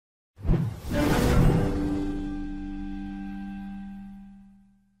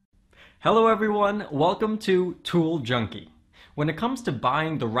Hello everyone, welcome to Tool Junkie. When it comes to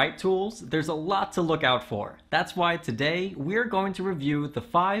buying the right tools, there's a lot to look out for. That's why today we're going to review the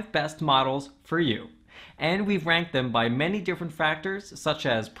 5 best models for you. And we've ranked them by many different factors such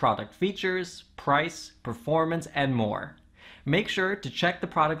as product features, price, performance, and more. Make sure to check the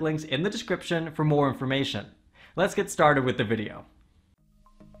product links in the description for more information. Let's get started with the video.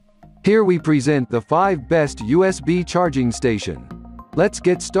 Here we present the 5 best USB charging station. Let's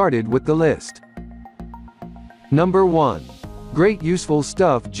get started with the list. Number 1. Great useful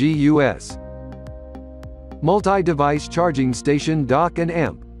stuff G.U.S. Multi-device charging station dock and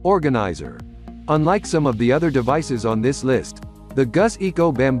amp organizer. Unlike some of the other devices on this list, the G.U.S Eco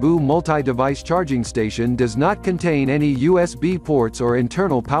Bamboo multi-device charging station does not contain any USB ports or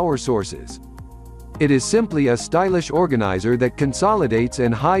internal power sources. It is simply a stylish organizer that consolidates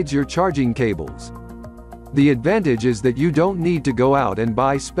and hides your charging cables. The advantage is that you don't need to go out and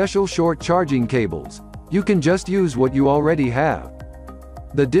buy special short charging cables. You can just use what you already have.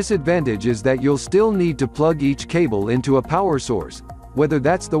 The disadvantage is that you'll still need to plug each cable into a power source, whether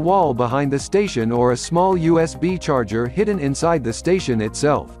that's the wall behind the station or a small USB charger hidden inside the station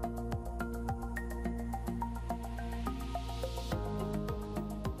itself.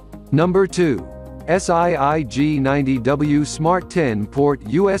 Number 2. SIIG 90W Smart 10-port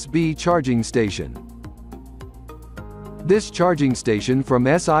USB charging station. This charging station from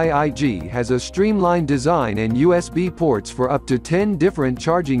SIIG has a streamlined design and USB ports for up to 10 different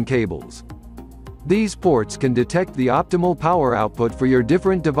charging cables. These ports can detect the optimal power output for your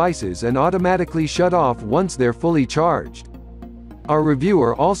different devices and automatically shut off once they're fully charged. Our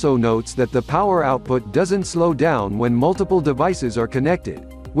reviewer also notes that the power output doesn't slow down when multiple devices are connected,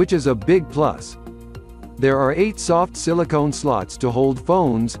 which is a big plus. There are 8 soft silicone slots to hold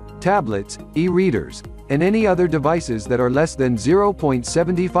phones, tablets, e-readers, and any other devices that are less than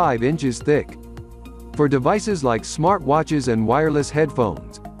 0.75 inches thick. For devices like smartwatches and wireless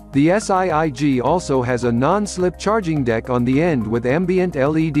headphones, the SIIG also has a non-slip charging deck on the end with ambient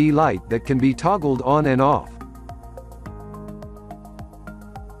LED light that can be toggled on and off.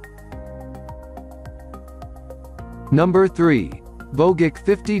 Number 3. Vogek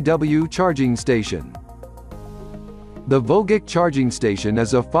 50W charging station. The Vogek charging station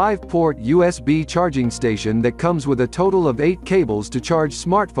is a 5-port USB charging station that comes with a total of 8 cables to charge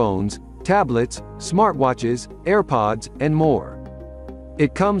smartphones, tablets, smartwatches, AirPods, and more.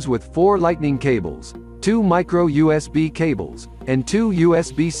 It comes with 4 lightning cables, 2 micro USB cables, and 2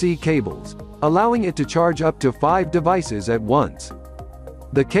 USB-C cables, allowing it to charge up to 5 devices at once.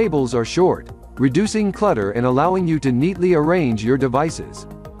 The cables are short, reducing clutter and allowing you to neatly arrange your devices.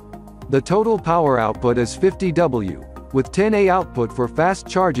 The total power output is 50W, with 10A output for fast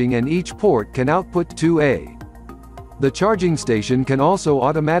charging, and each port can output 2A. The charging station can also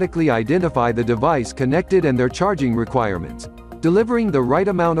automatically identify the device connected and their charging requirements, delivering the right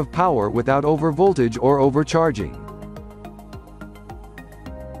amount of power without overvoltage or overcharging.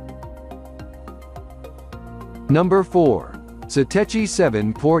 Number 4. Satechi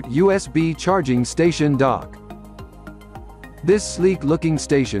 7-port USB charging station dock. This sleek-looking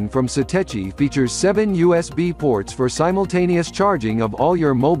station from Satechi features 7 USB ports for simultaneous charging of all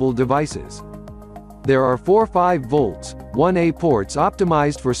your mobile devices. There are 4 5V, 1A ports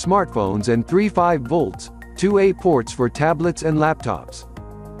optimized for smartphones and 3 5V, 2A ports for tablets and laptops,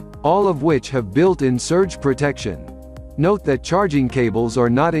 all of which have built-in surge protection. Note that charging cables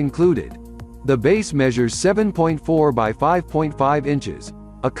are not included. The base measures 7.4 by 5.5 inches,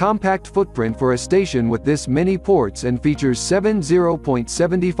 a compact footprint for a station with this many ports, and features 7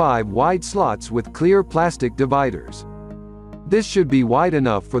 0.75 wide slots with clear plastic dividers. This should be wide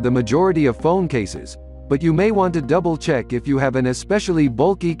enough for the majority of phone cases, but you may want to double-check if you have an especially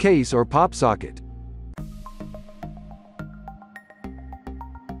bulky case or pop socket.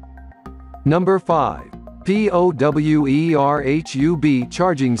 Number 5. POWERHUB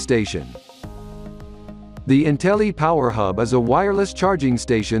charging station. The Intelli POWERHUB is a wireless charging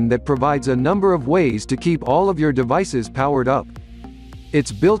station that provides a number of ways to keep all of your devices powered up.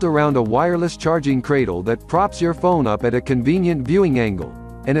 It's built around a wireless charging cradle that props your phone up at a convenient viewing angle,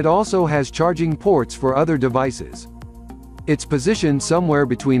 and it also has charging ports for other devices. It's positioned somewhere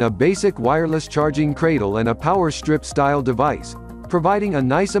between a basic wireless charging cradle and a power strip style device, providing a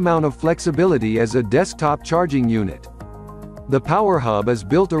nice amount of flexibility as a desktop charging unit. The POWERHUB is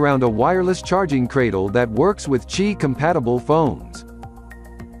built around a wireless charging cradle that works with Qi-compatible phones.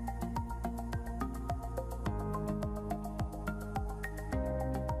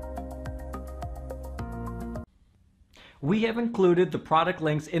 We have included the product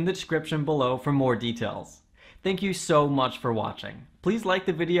links in the description below for more details. Thank you so much for watching. Please like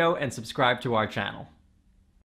the video and subscribe to our channel.